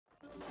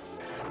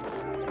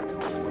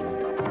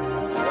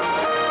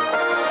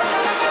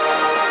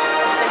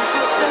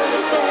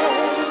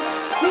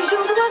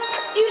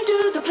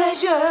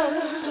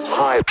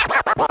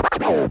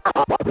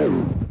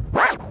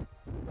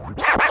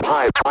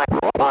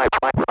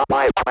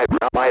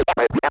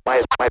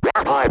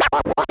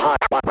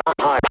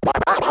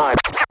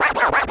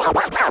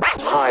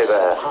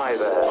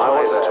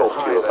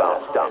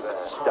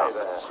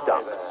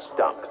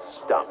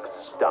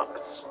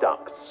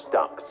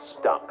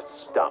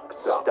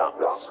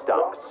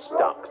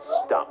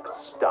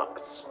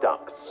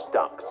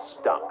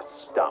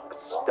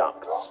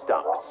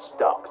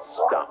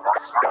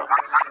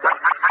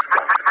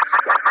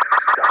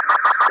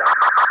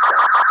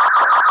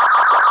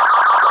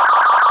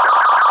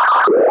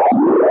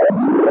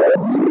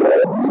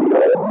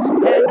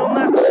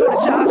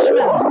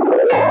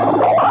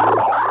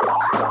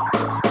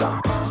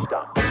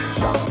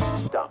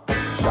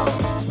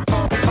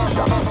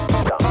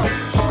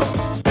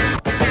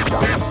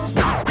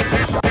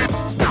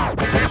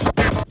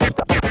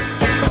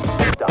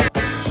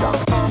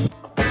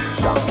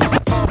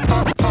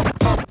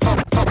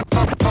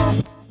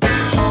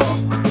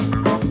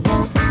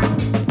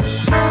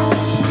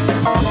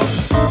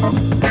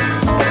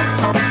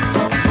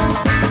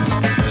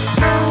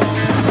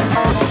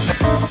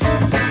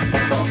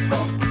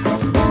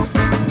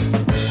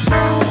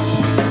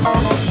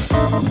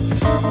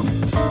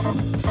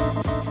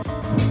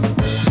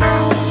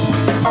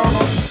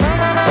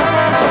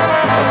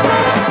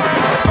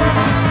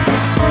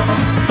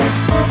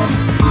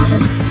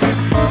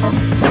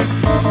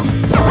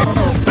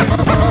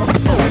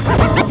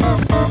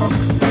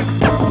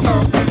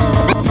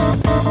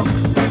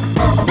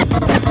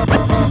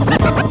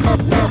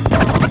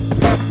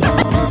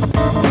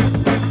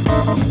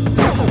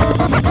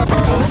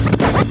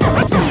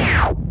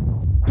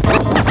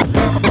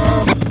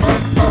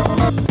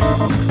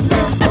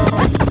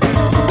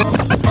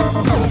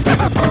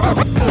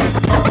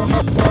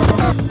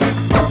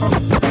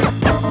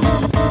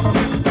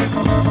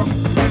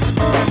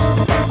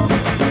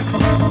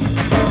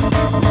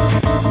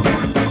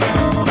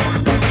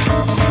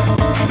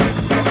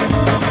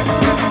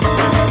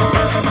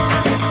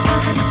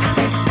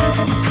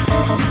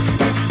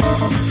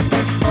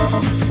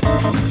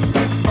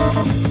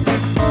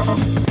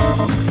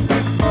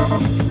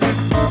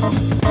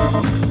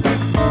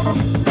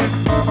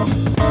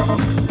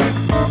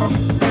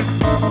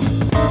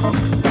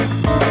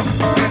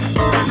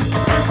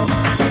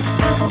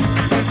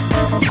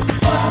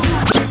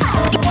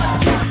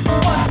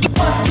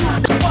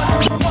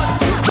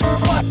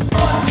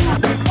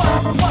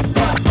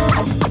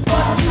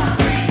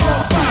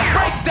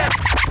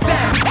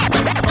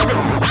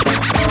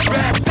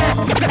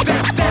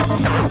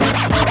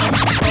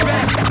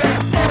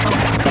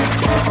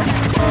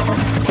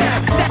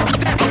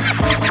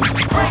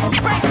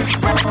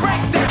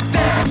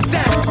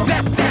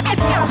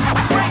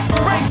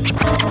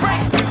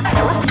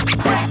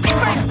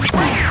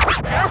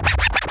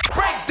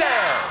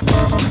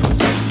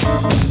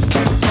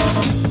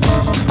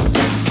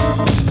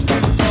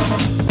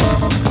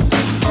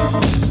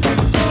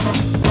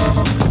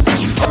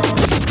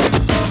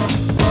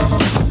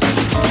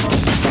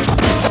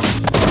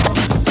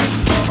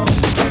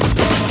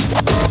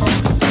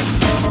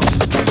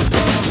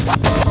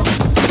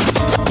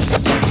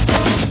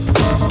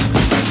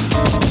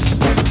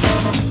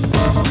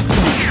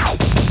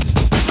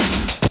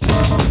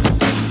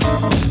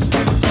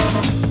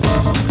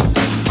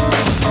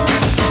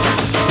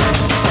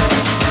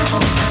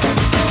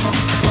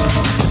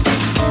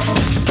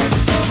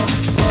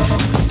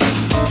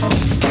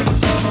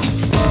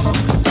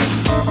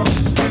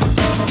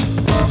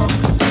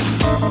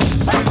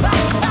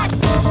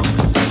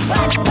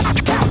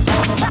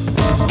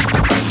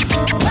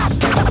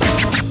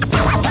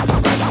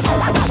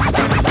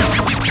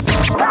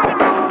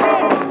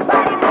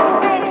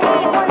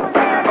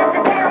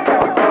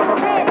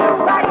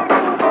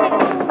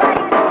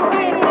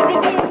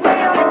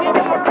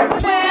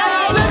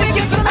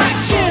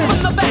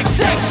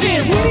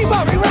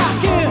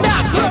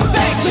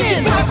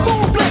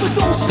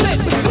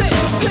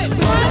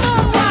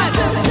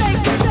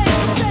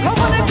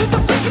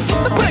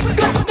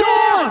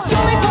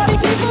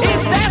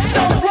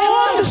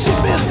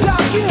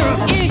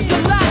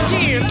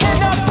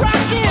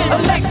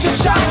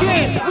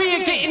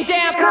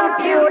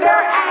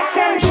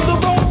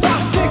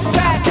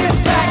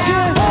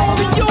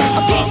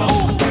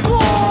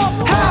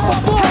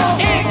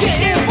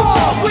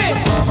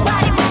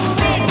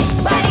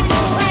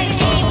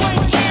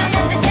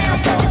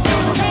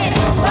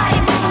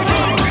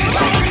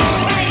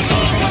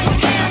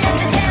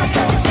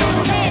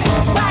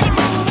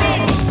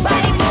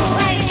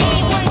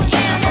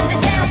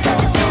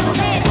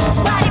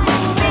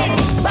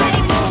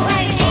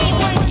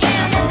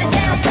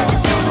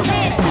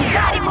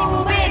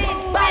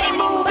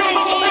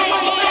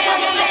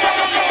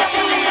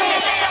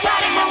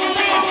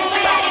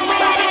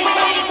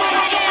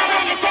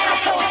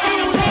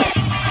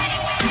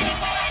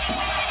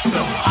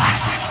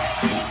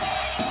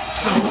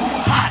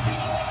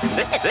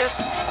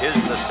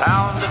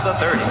sound of the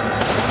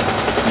 30s.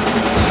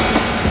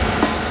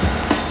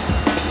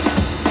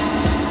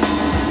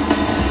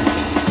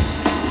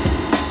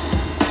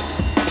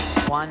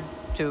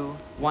 2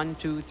 1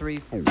 2 3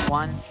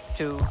 1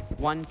 2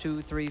 1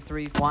 2 3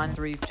 3 1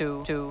 3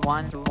 2 2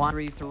 1 2 1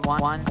 3 2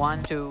 1 1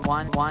 1 2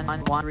 1 1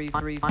 1 3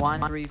 3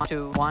 1 3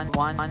 2 1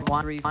 1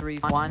 1 3 3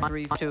 1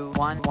 3 2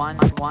 1 1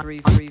 1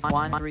 3 3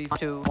 1 3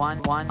 2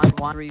 1 1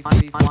 1 3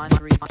 3 1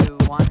 3 2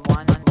 1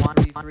 1 1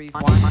 3 3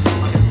 1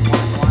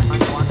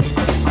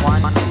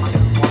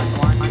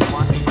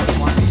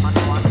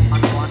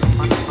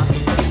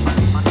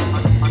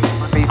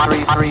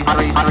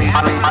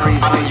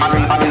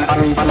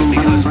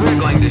 because we're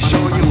going to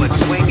show you what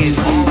swing is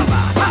all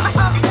about.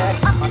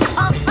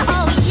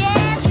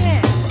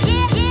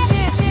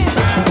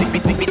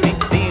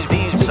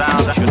 These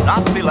sounds should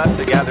not be left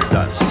to gather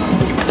dust.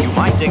 You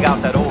might dig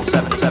out that old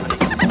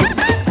 770.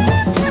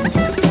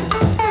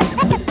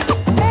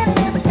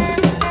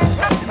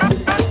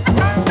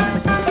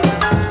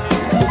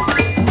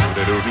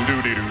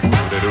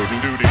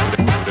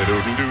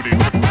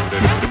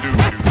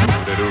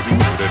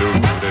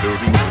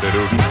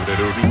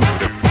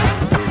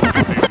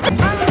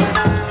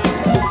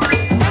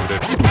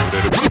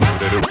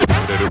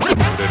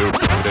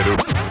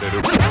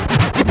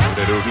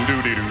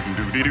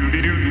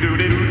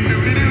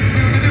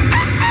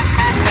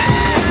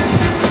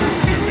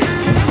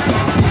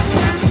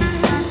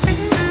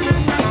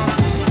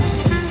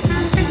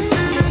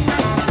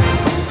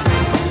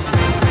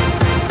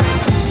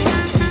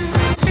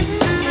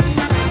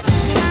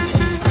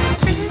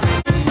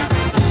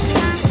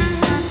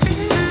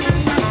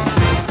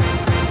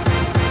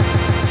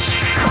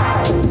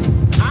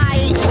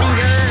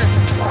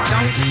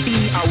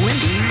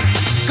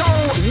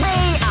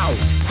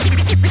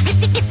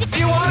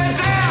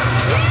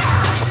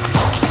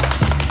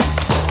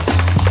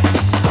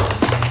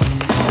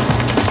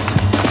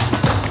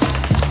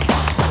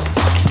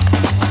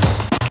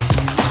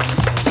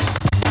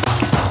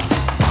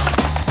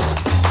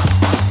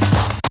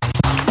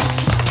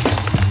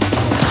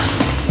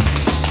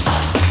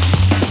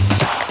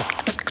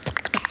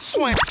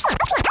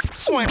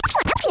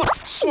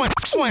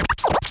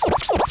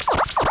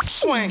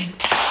 Swing.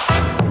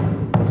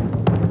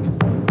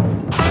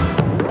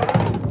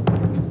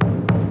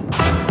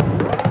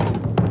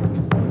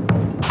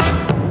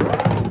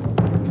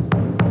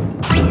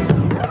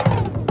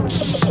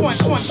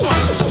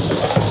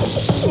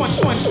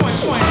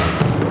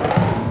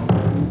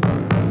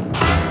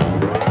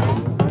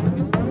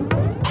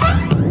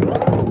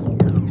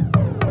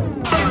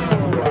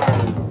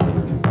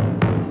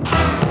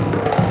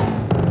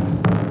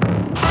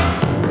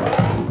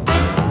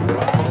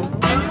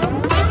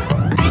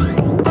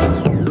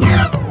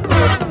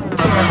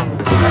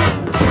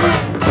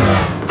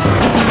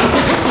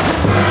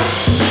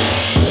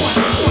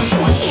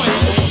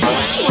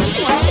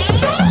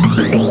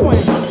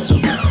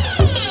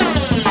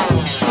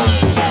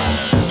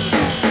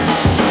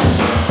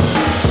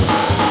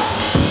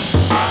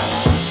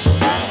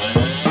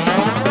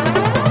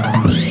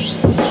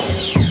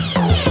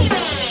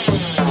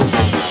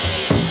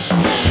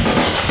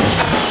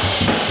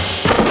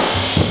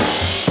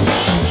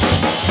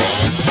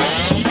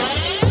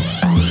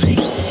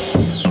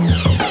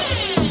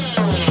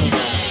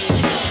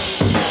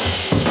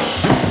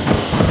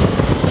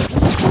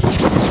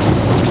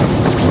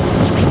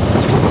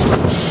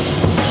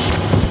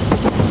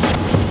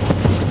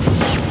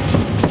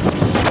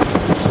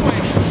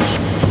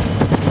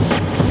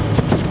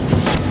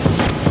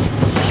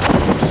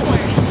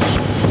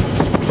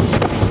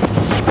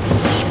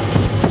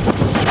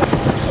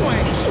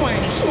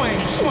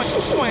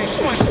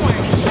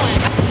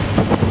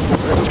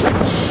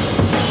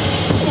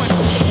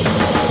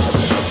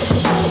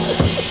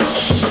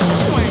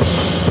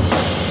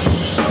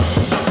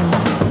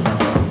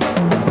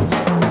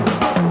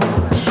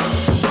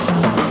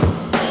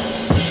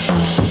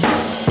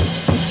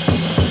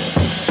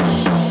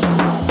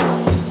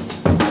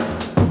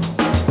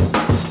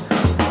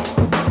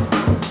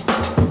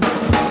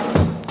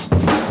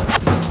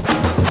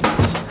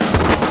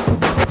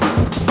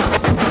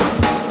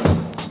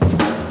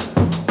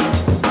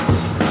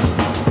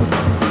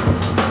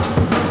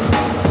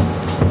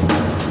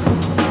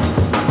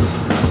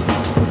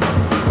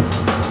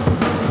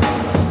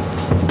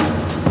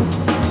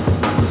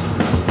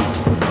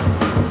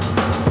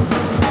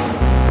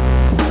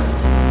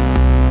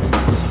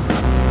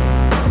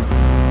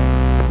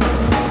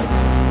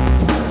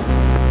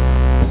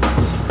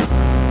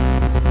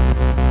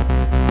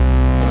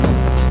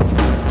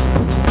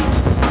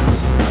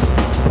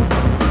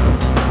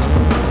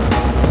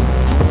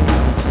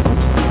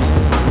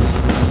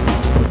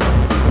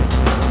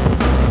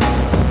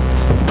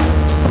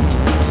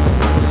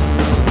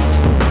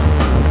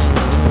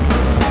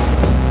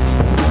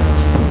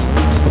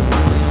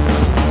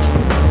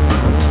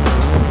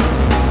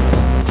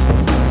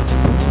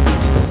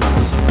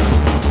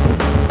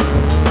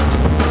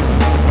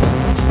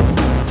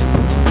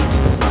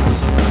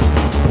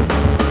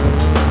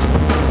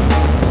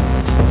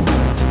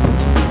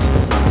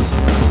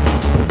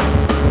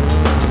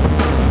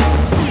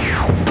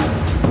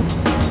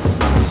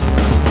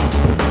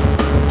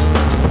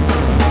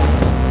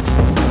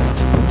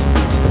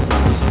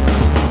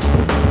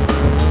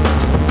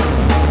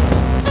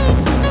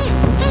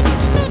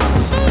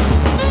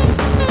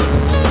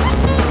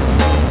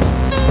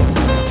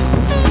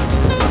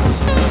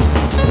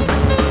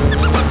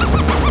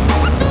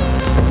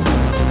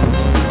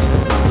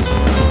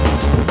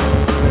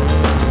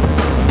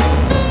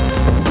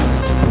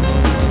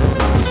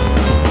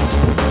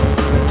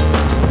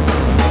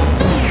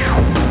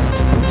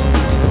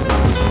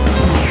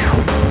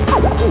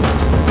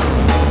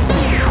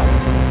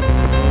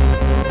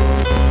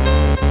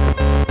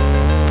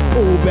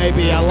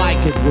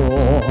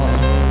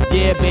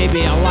 Yeah,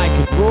 baby, I like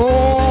it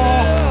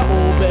raw.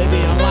 Oh, baby,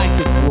 I like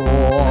it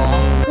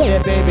raw. Yeah,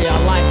 baby, I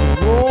like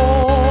it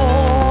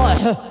raw.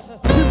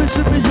 Shimmy,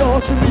 shimmy, y'all,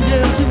 shimmy,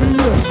 yeah, shimmy,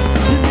 yeah.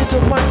 Give me the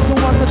mic so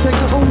I can take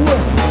it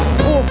away.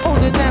 Off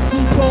on the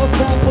natural cause,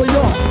 bomb for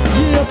y'all.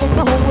 Yeah, from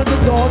the home of the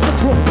dog, the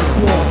Brooklyn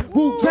squad.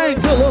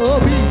 Wu-Tang Killer,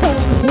 beats on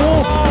the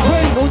swarm.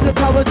 Rain on your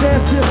college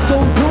ass, just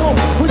don't dorm.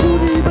 When you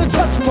didn't even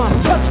touch my,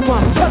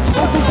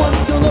 the one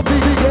killer be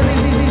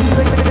getting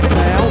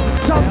now.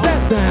 Chop that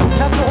down,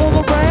 pass it all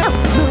around.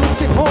 Lyrics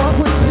get hard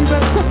when she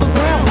went to the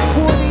ground.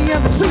 For the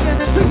MC and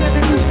the tree and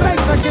the new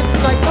space, I get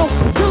like, oh,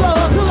 killer,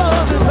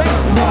 and bam.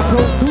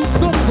 Marco Deuce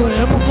the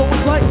slam, my flow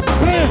is like,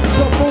 bam.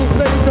 The full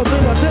stage of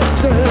in a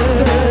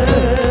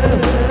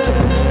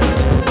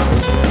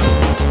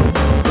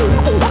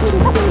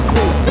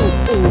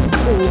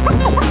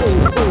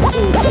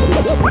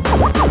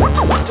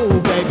Oh,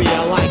 baby,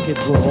 I like it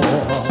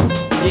raw.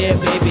 Yeah,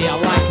 baby, I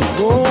like it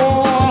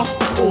raw.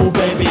 Oh,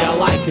 baby, I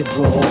like it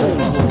raw.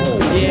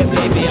 Yeah,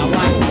 baby, I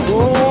like it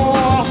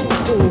raw.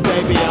 Oh,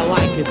 baby, I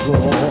like it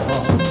raw.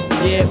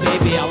 Yeah,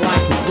 baby, I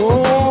like it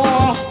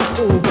raw.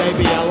 Oh,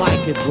 baby, I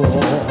like it raw.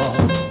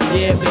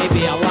 Yeah,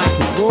 baby, I like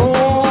it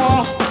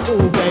raw.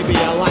 Oh, baby,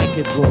 I like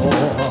it raw.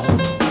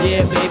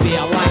 Yeah, baby,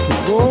 I like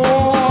it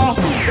raw.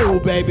 Oh,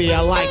 baby,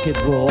 I like it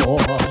raw.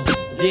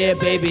 Yeah,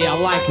 baby, I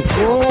like it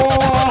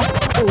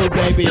raw. Oh,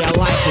 baby, I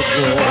like it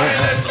raw.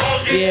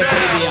 Yeah,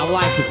 baby, I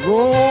like it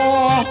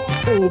raw.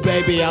 Oh,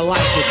 baby, I like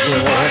it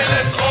raw.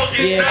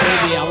 Yeah,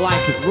 baby, I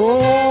like it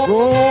raw.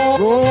 Raw.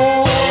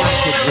 I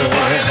like it raw.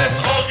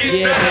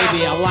 Yeah,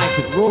 baby, I like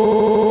it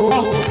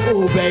raw.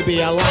 Oh, baby,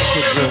 I like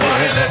it raw.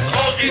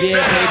 Yeah,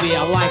 baby,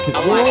 I like it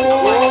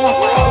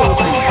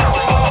raw.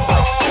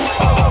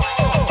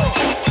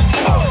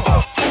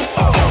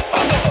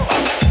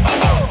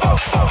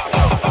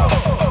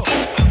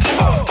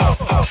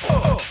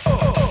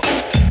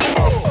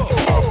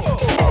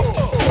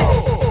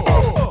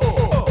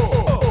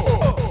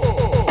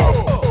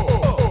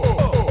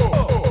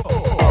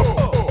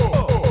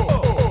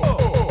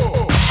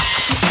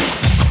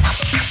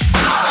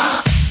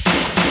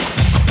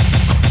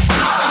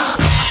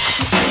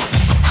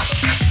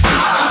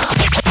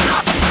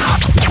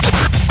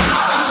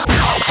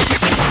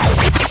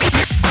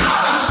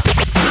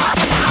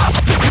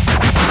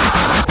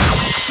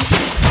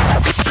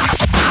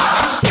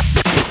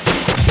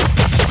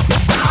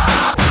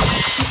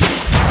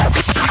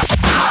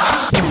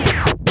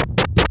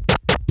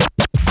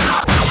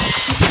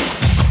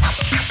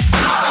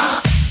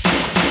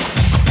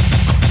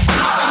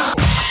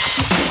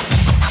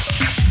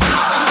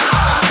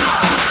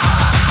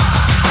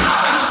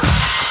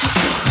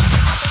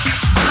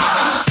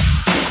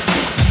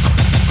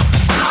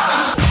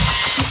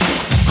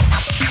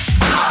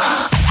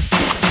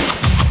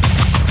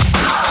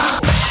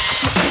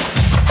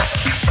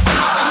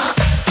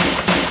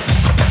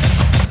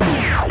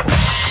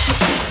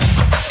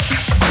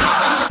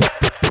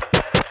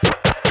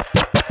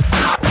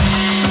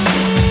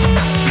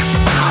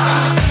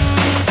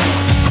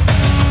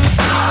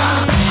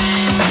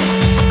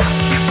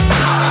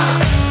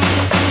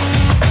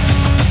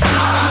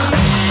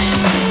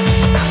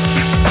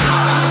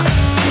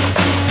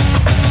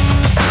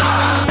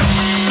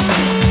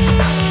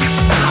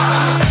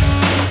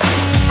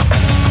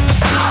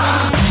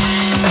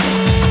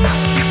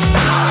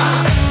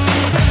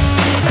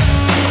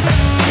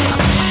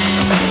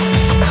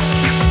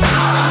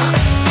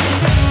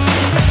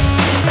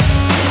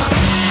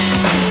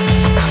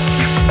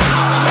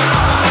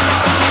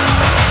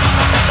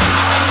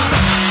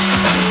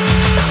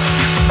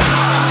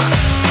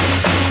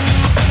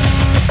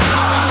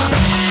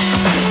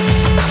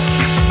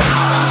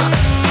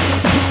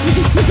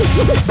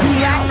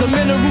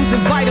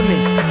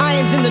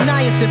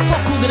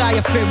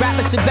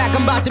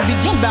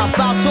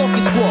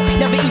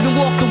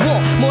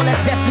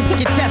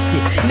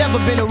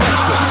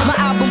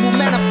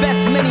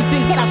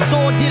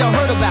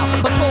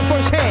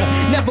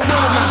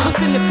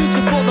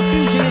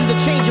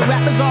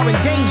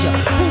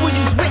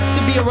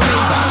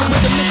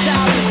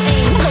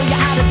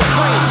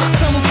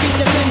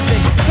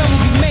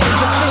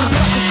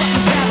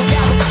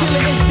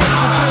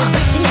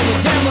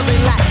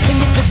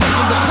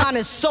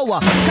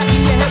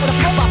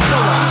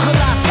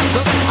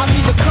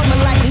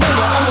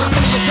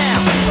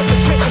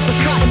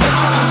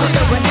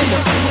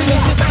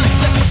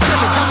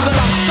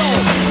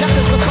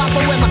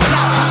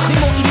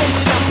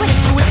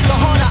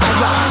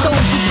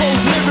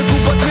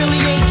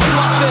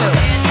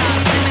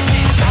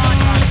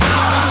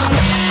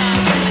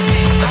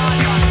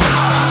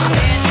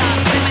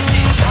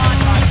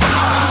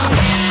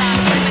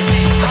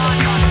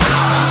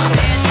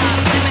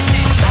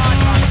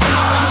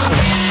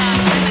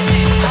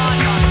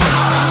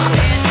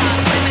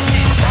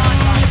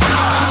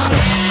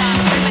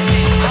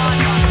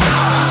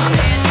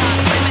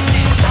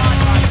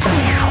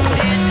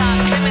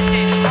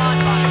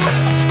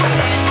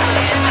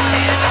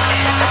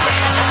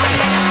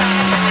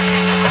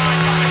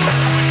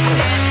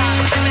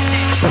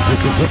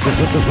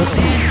 with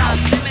the